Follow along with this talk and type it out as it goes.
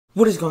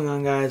What is going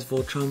on, guys?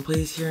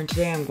 VoltronPlayz here, and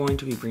today I'm going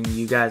to be bringing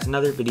you guys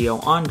another video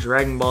on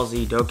Dragon Ball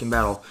Z Dokkan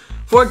Battle.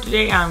 For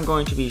today, I'm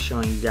going to be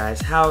showing you guys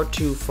how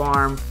to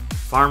farm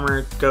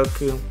Farmer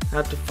Goku.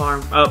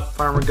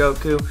 Farmer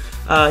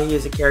Goku. He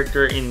is a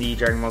character in the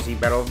Dragon Ball Z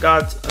Battle of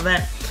Gods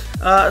event.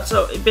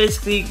 So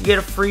basically, you get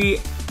a free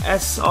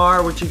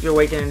SR, which you can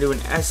awaken into an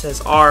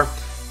SSR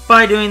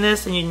by doing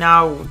this. And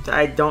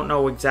I don't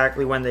know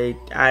exactly when they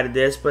added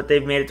this, but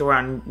they've made it to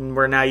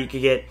where now you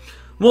could get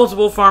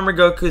multiple Farmer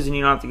Gokus, and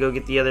you don't have to go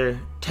get the other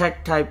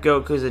tech type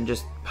Gokus and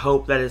just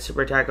hope that his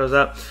super attack goes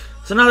up.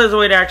 So now there's a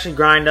way to actually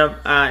grind them.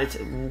 It's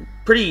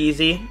pretty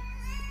easy.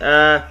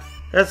 That's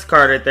the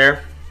card right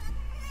there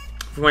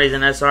from when he's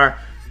an SR,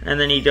 and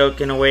then he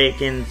Dokkan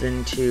awakens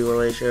into.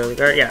 Will I show the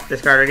card? Yeah,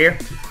 this card right here.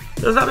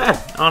 So it's not bad.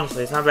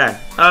 Honestly, it's not bad.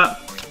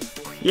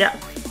 Yeah.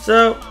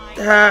 So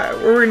where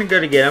we're gonna go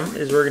to get him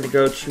is we're gonna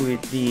go to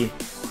the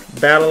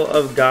Battle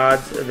of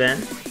Gods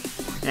event,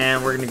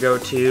 and we're gonna go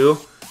to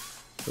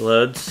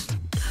loads.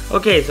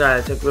 Okay, so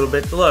it took a little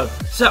bit to load.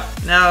 So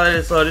now that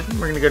it's loaded,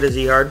 we're gonna go to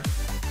Z hard,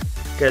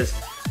 because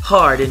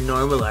hard and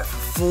normal are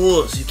for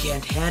fools who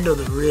can't handle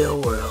the real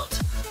world.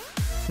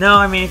 No,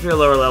 I mean, if you're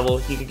lower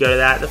level, you could go to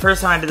that. The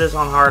first time I did this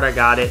on hard, I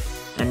got it,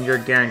 and you're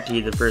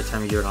guaranteed the first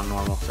time you do it on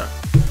normal. So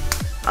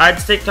I'd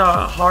stick to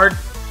hard,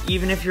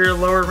 even if you're a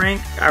lower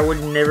rank. I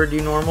would never do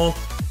normal,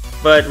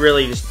 but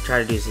really just try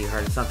to do Z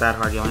hard. It's not that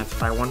hard. You only have to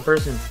fight one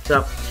person.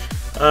 So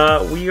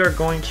we are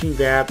going to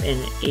grab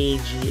an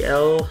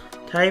AGL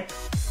type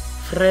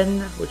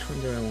friend. Which one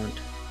do I want?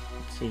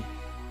 Let's see.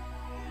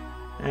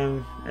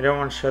 I don't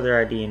want to show their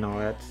ID and all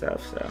that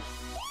stuff, so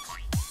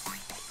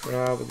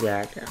probably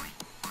that guy.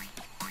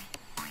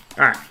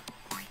 Alright.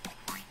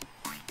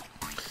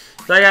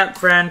 So I got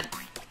friend.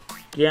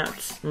 Yeah,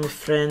 it's my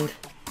friend.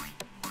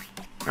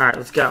 Alright,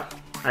 let's go.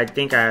 I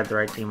think I have the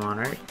right team on,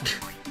 right?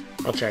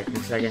 I'll check in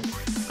a second.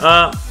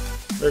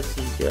 Let's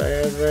see. Do I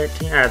have the right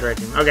team? I have the right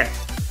team. Okay.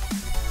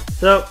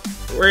 So,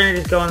 we're gonna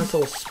just go in this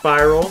little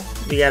spiral.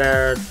 We got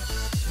our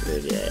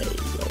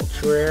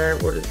ultra,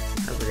 what is,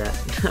 I forgot.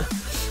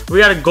 We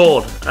got a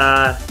gold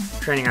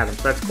training item,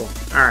 so that's cool.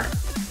 Alright.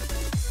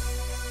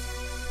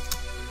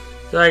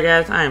 So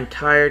guys, I am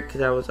tired because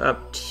I was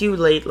up too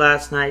late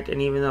last night,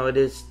 and even though it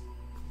is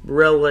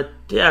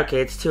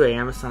okay, it's 2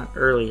 AM, it's not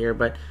early here,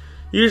 but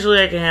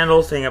usually I can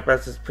handle staying up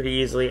this pretty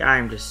easily. I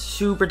am just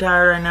super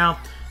tired right now,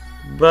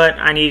 but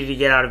I needed to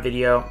get out a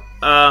video.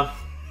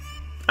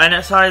 I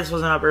know, sorry this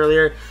wasn't up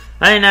earlier.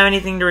 I didn't have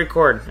anything to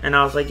record, and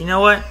I was like, you know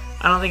what?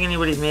 I don't think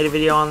anybody's made a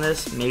video on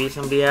this. Maybe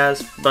somebody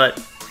has, but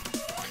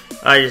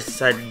I just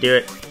decided to do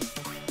it.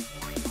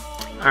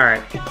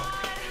 Alright.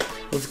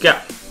 Let's go.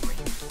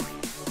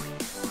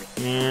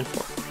 And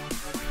 4.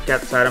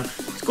 Got this item.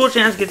 It's a cool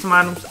chance to get some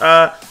items.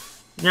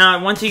 Now,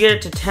 once you get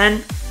it to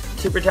 10,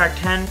 super attack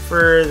 10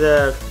 for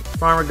the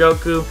Farmer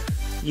Goku,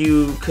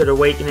 you could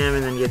awaken him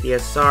and then get the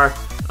SR.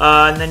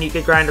 And then you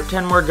could grind up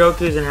 10 more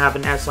Gokus and have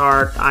an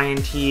SR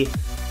INT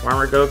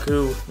Farmer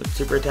Goku with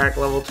super attack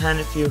level 10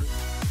 if you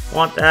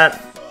want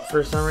that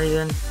for some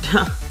reason.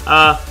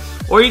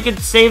 Or you could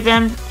save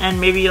them and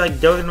maybe like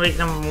Dokkan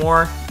awaken them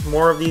more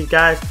of these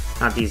guys.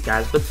 Not these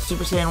guys, but the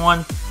Super Saiyan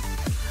 1.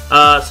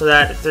 So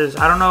that if there's,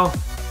 I don't know,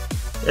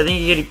 I think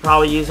you could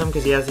probably use him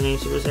because he has the name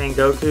Super Saiyan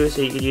Goku,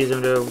 so you could use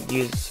him to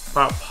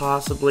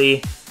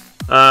possibly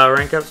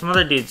rank up some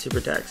other dude's super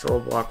attack. So we'll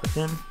block with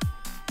him.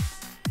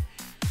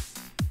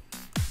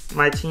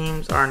 My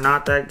teams are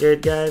not that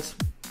good, guys,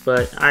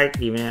 but I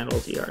could even handle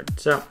Z hard.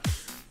 So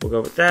we'll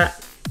go with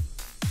that.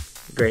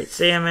 Great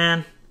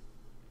Saiyaman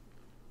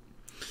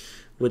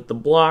with the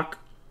block.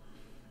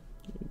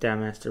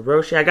 Master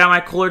Roshi. I got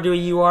my cooler to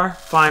a UR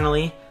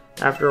finally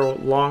after a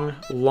long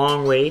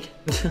wait.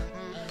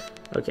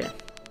 Okay.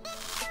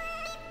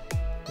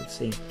 Let's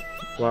see.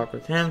 Block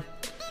with him.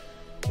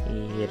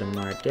 Hit him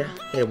right there.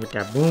 Hit him with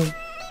that boom.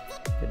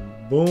 Hit him,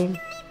 boom.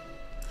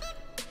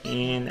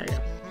 And there you go.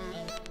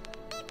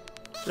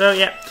 So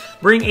yeah,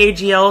 bring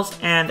AGLs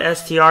and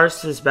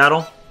STRs to this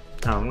battle.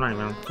 Oh, I'm not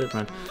even on quick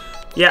mode.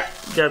 Yeah,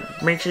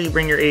 make sure you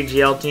bring your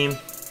AGL team,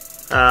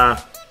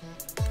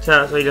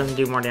 so he doesn't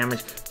do more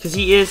damage, because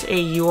he is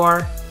a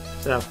UR.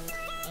 So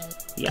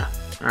yeah,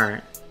 all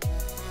right.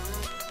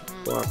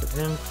 Block with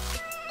him.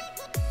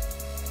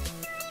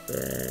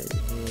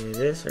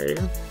 This right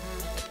here.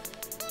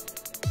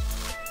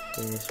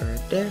 This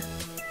right there.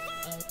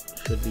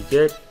 Should be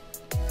good.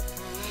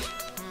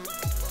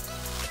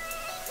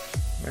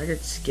 I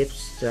could skip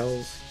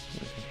cells.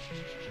 Okay.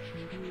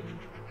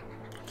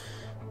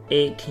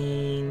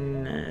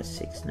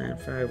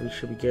 18,695. We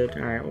should be good.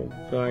 Alright, we'll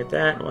go like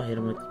that. We'll hit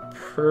him with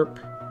perp.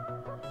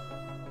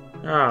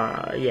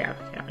 Yeah,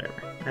 whatever.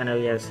 I know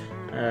he has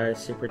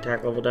super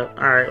attack leveled up.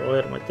 Alright, we'll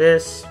hit him with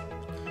this.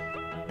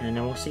 And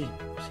then we'll see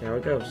how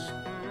it goes.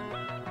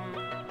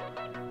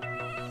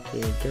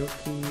 Okay,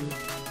 Goku.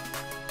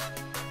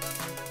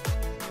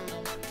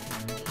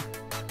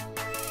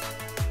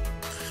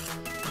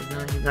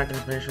 He's not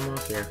gonna finish him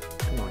off here.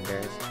 Come on,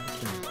 guys.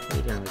 What are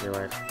you doing with your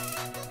life?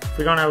 If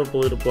we don't have a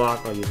blue to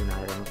block, I'll use an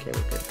item. Okay,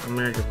 we're good. I'm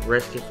gonna just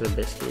risk it for the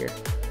biscuit here.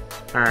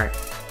 Alright.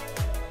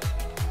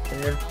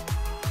 there.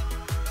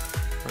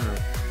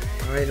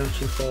 Why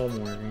don't you fall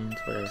more, man?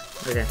 Whatever.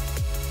 Okay.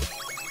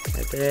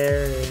 Right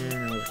there,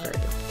 and we'll just try to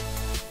go.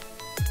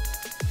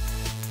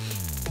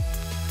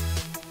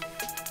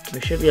 We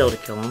should be able to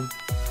kill him.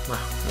 Wow,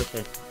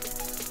 okay.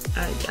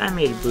 I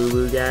made a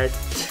boo-boo, guys.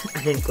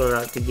 I didn't close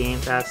out the game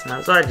fast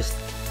enough, so I just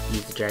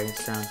used the Dragon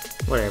Stone.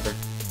 Whatever.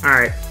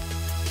 Alright.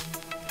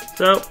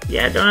 So,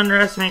 yeah, don't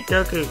underestimate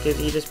Goku, because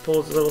he just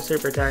pulls a little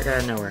super attack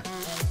out of nowhere.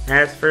 And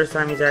that's the first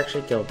time he's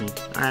actually killed me.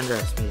 I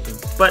underestimated him.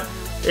 But,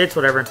 it's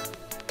whatever.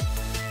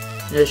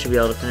 This should be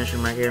able to finish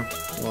him right here.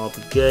 We'll all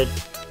be good.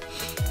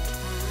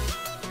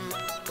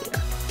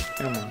 Yeah.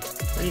 Come on.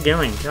 What are you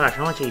doing? Gosh,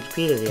 how much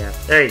HP does he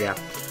have? There you go.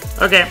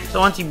 Okay, so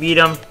once you beat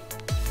him,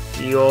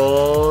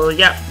 you'll...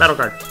 yeah, battle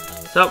card.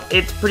 So,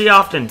 it's pretty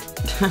often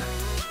to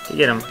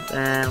get him.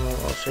 And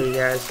I'll show you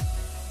guys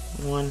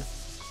one.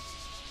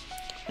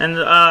 And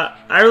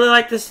I really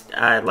like this.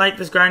 I like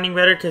this grinding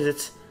better because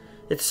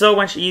it's so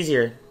much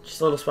easier. Just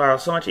a little spiral,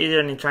 so much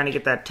easier than trying to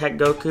get that Tech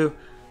Goku.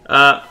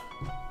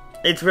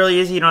 It's really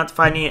easy. You don't have to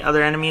fight any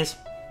other enemies.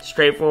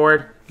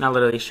 Straightforward. Not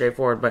literally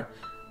straightforward, but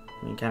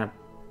I mean, kind of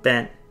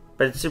bent.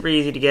 But it's super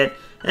easy to get.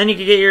 And then you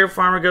can get your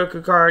Farmer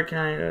Goku card. Can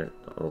I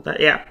hold that?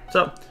 Yeah.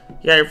 So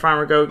you got your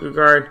Farmer Goku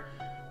card.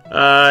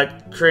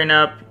 Train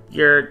up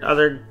your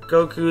other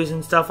Gokus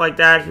and stuff like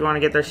that if you want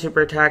to get their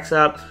super attacks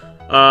up.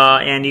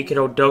 And you can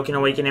Dokkan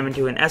awaken him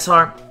into an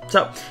SR.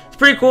 So it's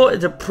pretty cool.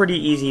 It's a pretty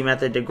easy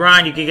method to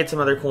grind. You can get some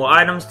other cool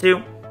items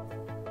too.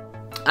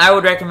 I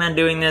would recommend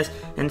doing this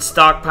and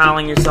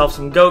stockpiling yourself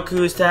some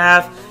Gokus to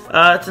have.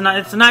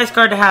 It's a nice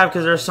card to have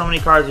because there's so many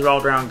cards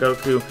revolved around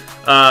Goku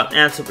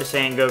and Super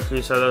Saiyan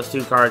Goku, so those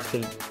two cards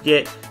could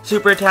get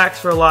super attacks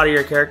for a lot of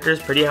your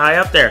characters pretty high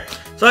up there.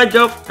 So I'd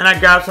go and I'd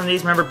grab some of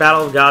these. Remember,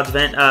 Battle of Gods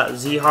event,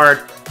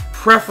 Z-Hard,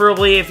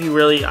 preferably if you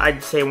really,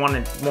 I'd say if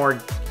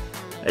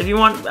you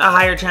want a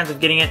higher chance of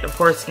getting it. Of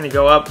course, it's going to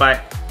go up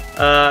by,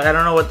 I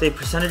don't know what the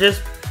percentage is,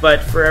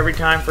 but for every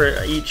time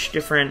for each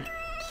different...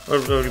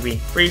 what would it be?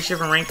 For each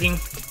different ranking,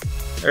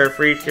 or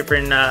for each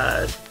different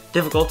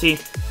difficulty,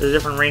 there's a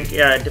different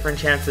different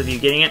chance of you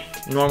getting it.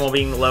 Normal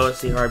being the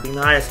lowest, Z-Hard being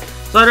the highest.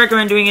 So I'd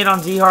recommend doing it on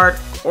Z-Hard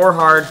or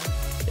hard.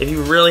 If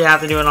you really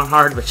have to do it on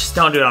hard, but just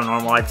don't do it on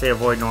normal. I'd say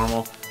avoid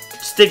normal.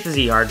 Stick to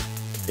Z-Hard.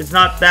 It's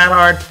not that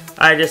hard.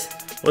 I just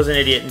was an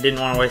idiot and didn't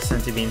want to waste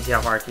Senzu Bean and see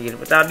how far I could get it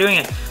without doing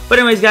it. But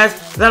anyways,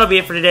 guys, that'll be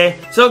it for today.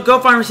 So go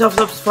find yourself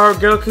some Power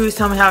Gokus.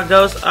 Tell me how it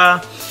goes.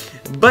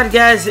 But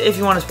guys, if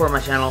you want to support my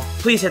channel,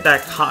 please hit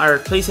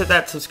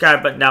that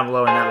subscribe button down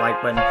below and that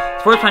like button.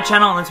 Supports my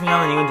channel and lets me know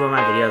that you enjoy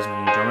my videos.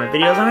 When you enjoy my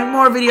videos, I make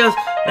more videos,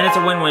 and it's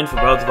a win-win for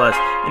both of us.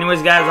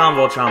 Anyways, guys, I'm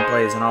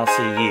VoltronPlayz, and I'll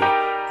see you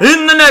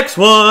in the next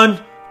one.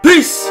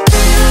 Peace!